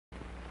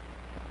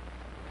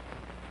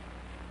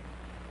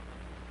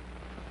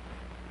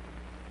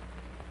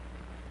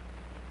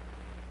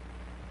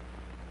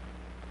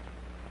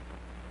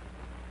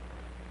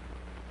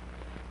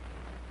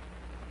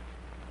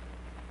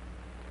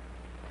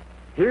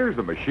Here's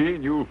a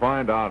machine you'll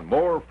find on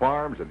more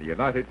farms in the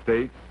United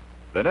States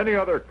than any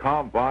other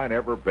combine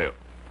ever built.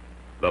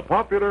 The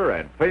popular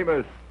and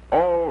famous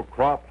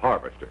all-crop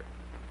harvester.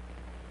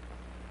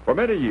 For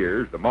many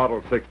years, the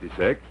Model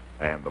 66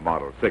 and the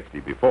Model 60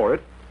 before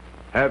it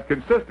have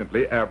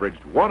consistently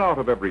averaged 1 out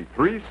of every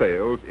 3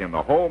 sales in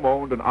the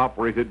home-owned and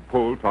operated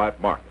pull-type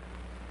market.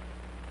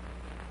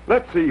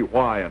 Let's see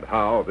why and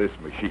how this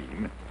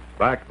machine,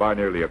 backed by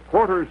nearly a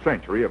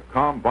quarter-century of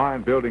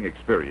combine building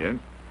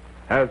experience,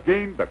 has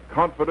gained the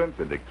confidence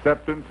and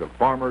acceptance of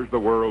farmers the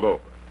world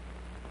over.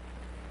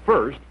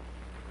 First,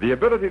 the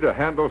ability to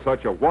handle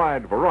such a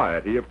wide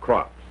variety of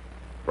crops,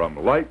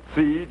 from light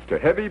seeds to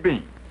heavy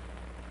beans,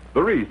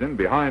 the reason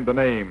behind the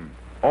name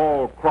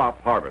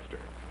all-crop harvester.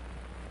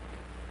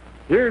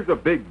 Here's a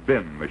big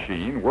bin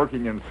machine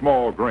working in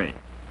small grain,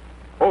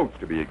 oats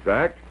to be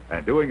exact,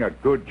 and doing a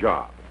good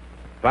job,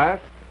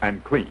 fast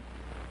and clean.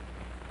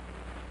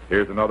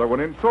 Here's another one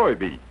in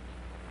soybeans,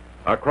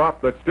 a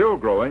crop that's still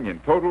growing in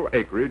total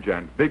acreage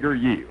and bigger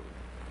yield.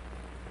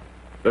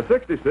 The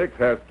 66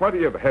 has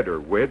plenty of header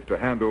width to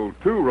handle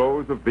 2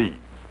 rows of beans,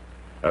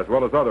 as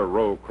well as other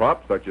row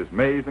crops such as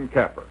maize and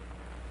kefir.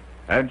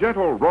 And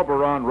gentle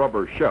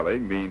rubber-on-rubber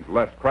shelling means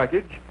less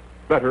crackage,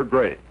 better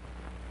grade.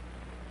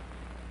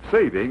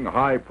 Saving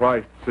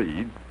high-priced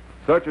seeds,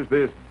 such as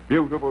this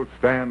beautiful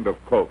stand of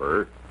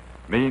clover,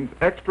 means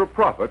extra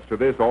profits to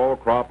this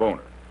all-crop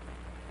owner.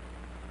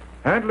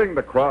 Handling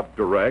the crop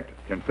direct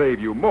can save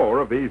you more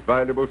of these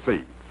valuable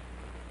seeds,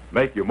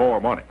 make you more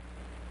money.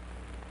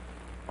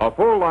 A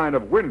full line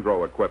of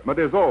windrow equipment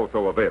is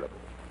also available.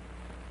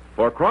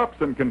 For crops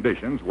and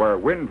conditions where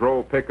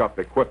windrow pickup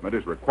equipment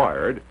is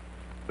required,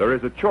 there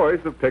is a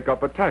choice of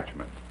pickup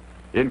attachments,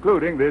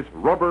 including this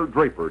rubber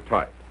draper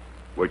type,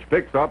 which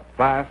picks up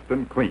fast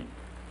and clean.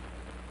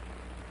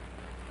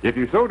 If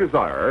you so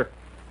desire,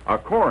 a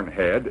corn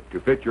head to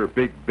fit your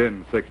big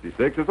bin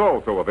 66 is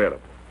also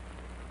available.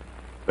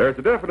 There's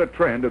a definite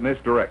trend in this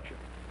direction.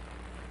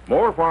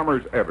 More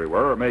farmers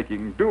everywhere are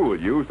making dual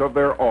use of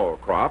their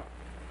all-crop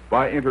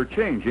by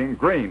interchanging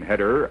grain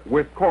header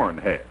with corn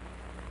head.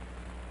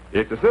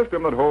 It's a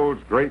system that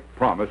holds great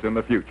promise in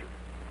the future.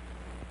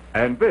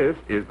 And this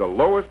is the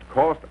lowest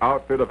cost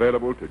outfit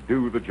available to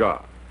do the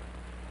job.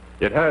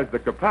 It has the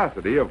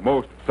capacity of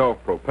most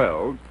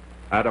self-propelled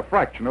at a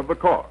fraction of the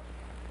cost.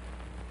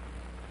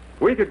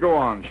 We could go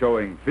on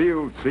showing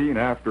field scene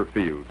after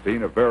field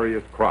scene of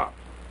various crops.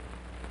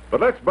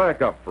 But let's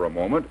back up for a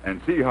moment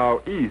and see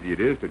how easy it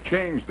is to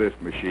change this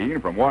machine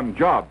from one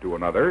job to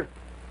another,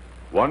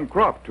 one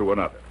crop to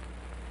another.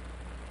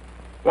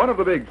 One of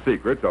the big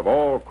secrets of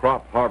all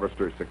crop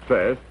harvester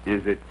success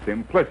is its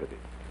simplicity.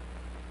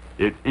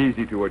 It's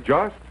easy to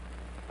adjust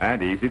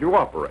and easy to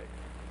operate.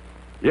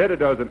 Yet it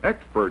does an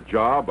expert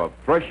job of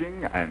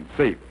threshing and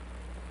saving.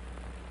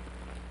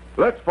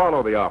 Let's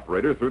follow the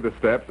operator through the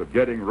steps of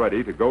getting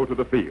ready to go to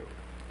the field.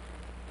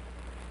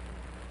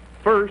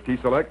 First, he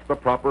selects the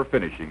proper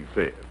finishing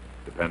sieve,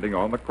 depending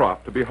on the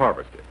crop to be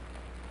harvested.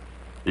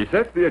 He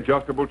sets the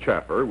adjustable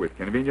chaffer with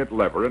convenient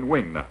lever and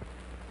wing nut.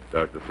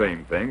 Does the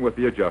same thing with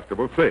the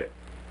adjustable sieve.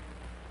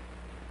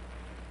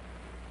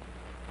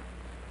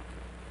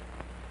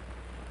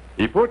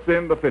 He puts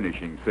in the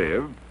finishing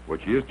sieve,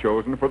 which he has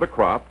chosen for the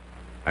crop,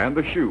 and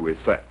the shoe is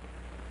set.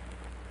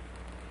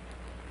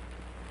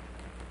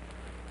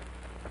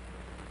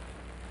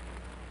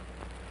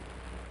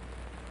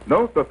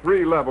 Note the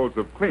 3 levels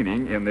of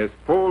cleaning in this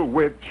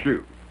full-width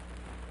shoe.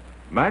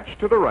 Matched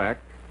to the rack,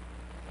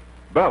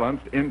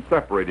 balanced in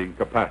separating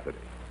capacity.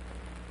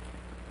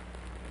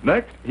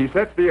 Next, he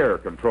sets the air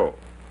control.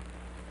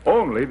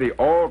 Only the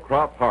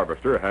all-crop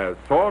harvester has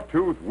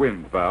sawtooth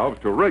wind valves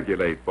to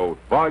regulate both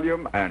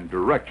volume and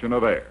direction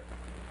of air.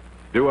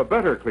 Do a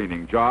better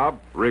cleaning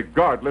job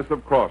regardless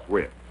of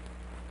crosswinds.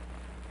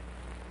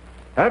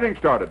 Having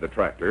started the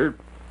tractor,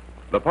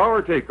 the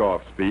power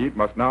takeoff speed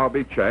must now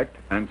be checked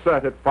and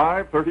set at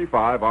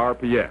 535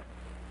 RPM.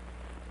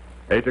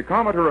 A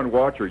tachometer and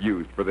watch are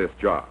used for this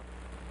job.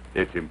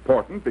 It's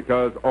important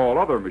because all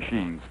other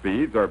machine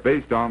speeds are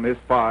based on this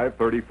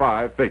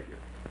 535 figure.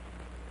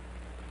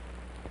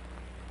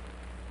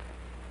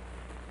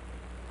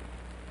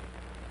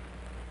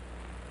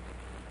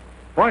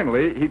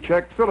 Finally, he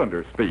checks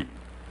cylinder speed,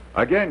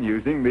 again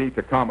using the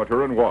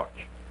tachometer and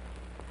watch.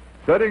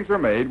 Settings are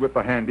made with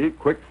the handy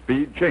quick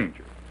speed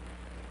changer.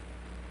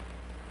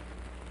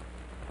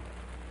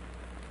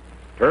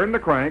 Turn the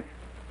crank,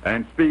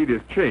 and speed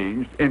is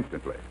changed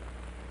instantly.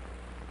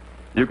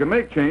 You can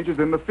make changes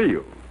in the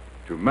field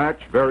to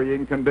match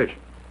varying conditions.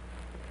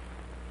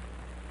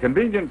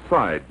 Convenient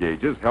side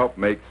gauges help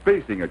make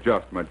spacing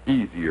adjustment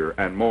easier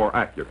and more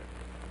accurate.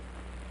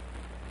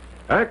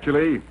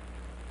 Actually,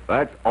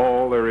 that's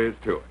all there is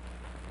to it.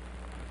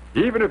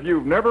 Even if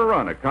you've never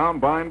run a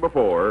combine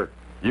before,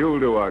 you'll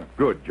do a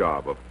good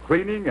job of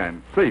cleaning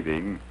and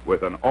saving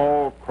with an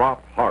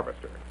all-crop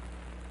harvester.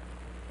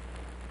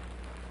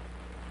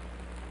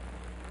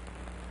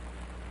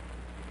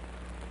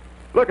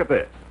 Look at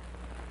this.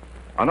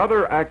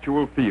 Another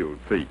actual field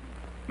scene.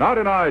 Not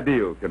in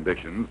ideal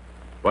conditions,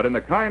 but in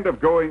the kind of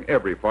going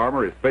every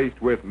farmer is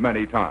faced with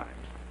many times.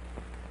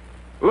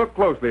 Look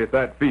closely at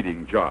that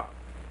feeding job.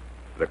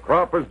 The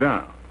crop is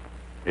down.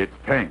 It's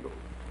tangled,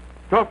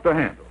 tough to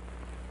handle.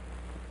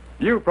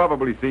 You've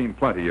probably seen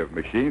plenty of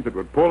machines that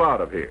would pull out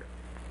of here.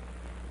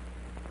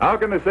 How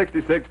can the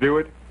 66 do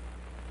it?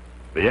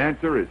 The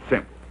answer is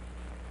simple.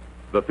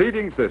 The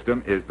feeding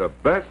system is the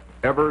best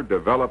ever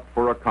developed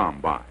for a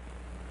combine.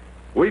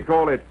 We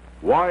call it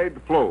wide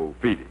flow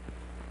feeding.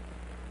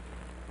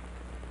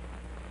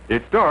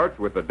 It starts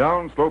with the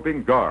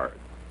down-sloping guards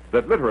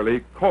that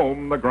literally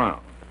comb the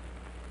ground.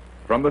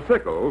 From the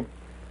sickle,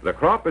 the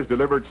crop is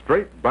delivered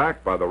straight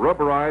back by the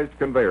rubberized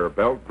conveyor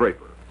belt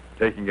draper,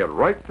 taking it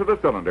right to the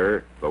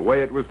cylinder the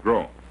way it was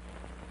grown.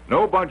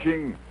 No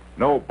bunching,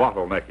 no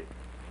bottlenecking.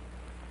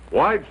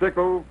 Wide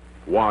sickle,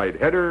 wide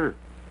header,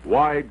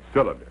 wide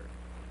cylinder.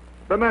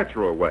 The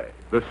natural way,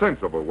 the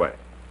sensible way,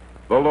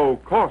 the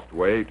low-cost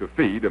way to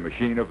feed a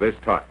machine of this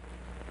type.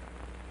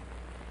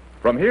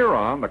 From here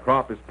on, the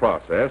crop is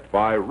processed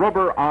by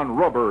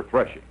rubber-on-rubber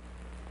threshing.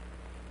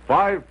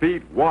 5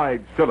 feet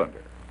wide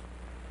cylinder.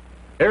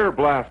 Air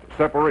blast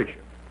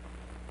separation.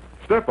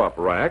 Step-up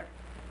rack.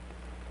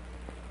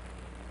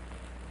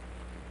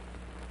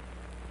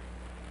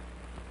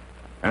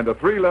 And a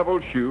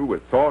 3-level shoe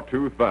with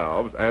sawtooth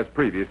valves, as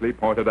previously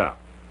pointed out.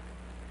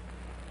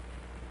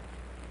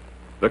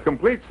 The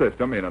complete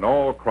system in an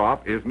all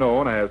crop is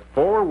known as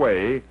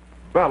 4-way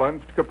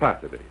balanced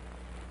capacity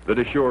that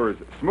assures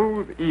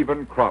smooth,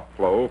 even crop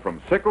flow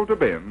from sickle to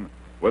bin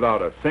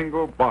without a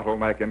single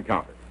bottleneck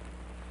encountered.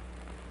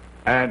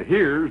 And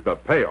here's the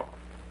payoff.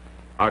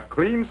 A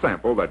clean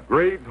sample that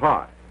grades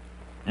high.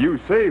 You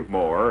save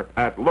more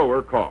at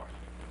lower cost.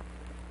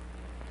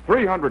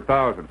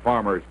 300,000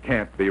 farmers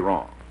can't be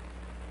wrong.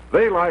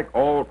 They like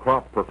all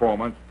crop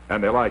performance,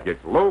 and they like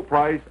its low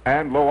price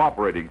and low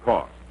operating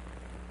cost.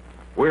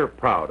 We're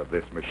proud of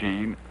this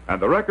machine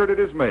and the record it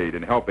has made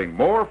in helping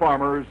more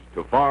farmers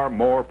to farm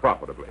more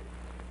profitably.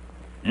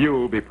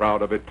 You'll be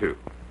proud of it too.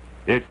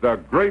 It's the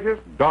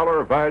greatest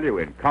dollar value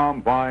in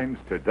combines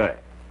today.